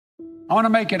I want to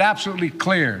make it absolutely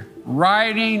clear.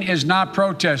 Rioting is not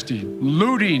protesting.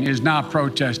 Looting is not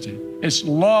protesting. It's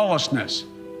lawlessness,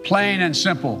 plain and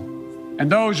simple.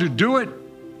 And those who do it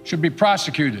should be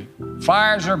prosecuted.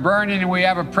 Fires are burning and we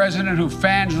have a president who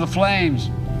fans the flames.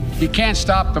 He can't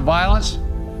stop the violence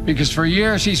because for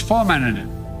years he's fomented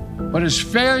it. But his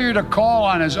failure to call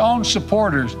on his own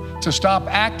supporters to stop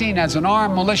acting as an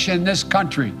armed militia in this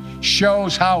country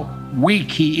shows how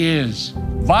weak he is.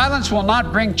 Violence will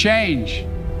not bring change.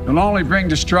 It'll only bring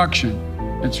destruction.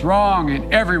 It's wrong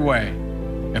in every way.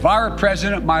 If I were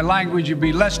president, my language would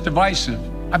be less divisive.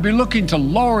 I'd be looking to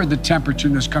lower the temperature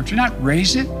in this country, not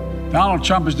raise it. Donald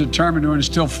Trump is determined to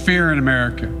instill fear in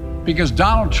America because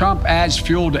Donald Trump adds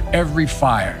fuel to every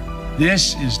fire.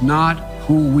 This is not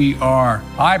who we are.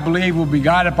 I believe we'll be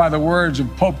guided by the words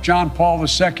of Pope John Paul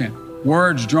II,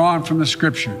 words drawn from the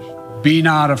scriptures. Be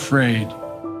not afraid.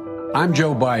 I'm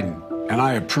Joe Biden, and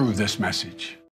I approve this message.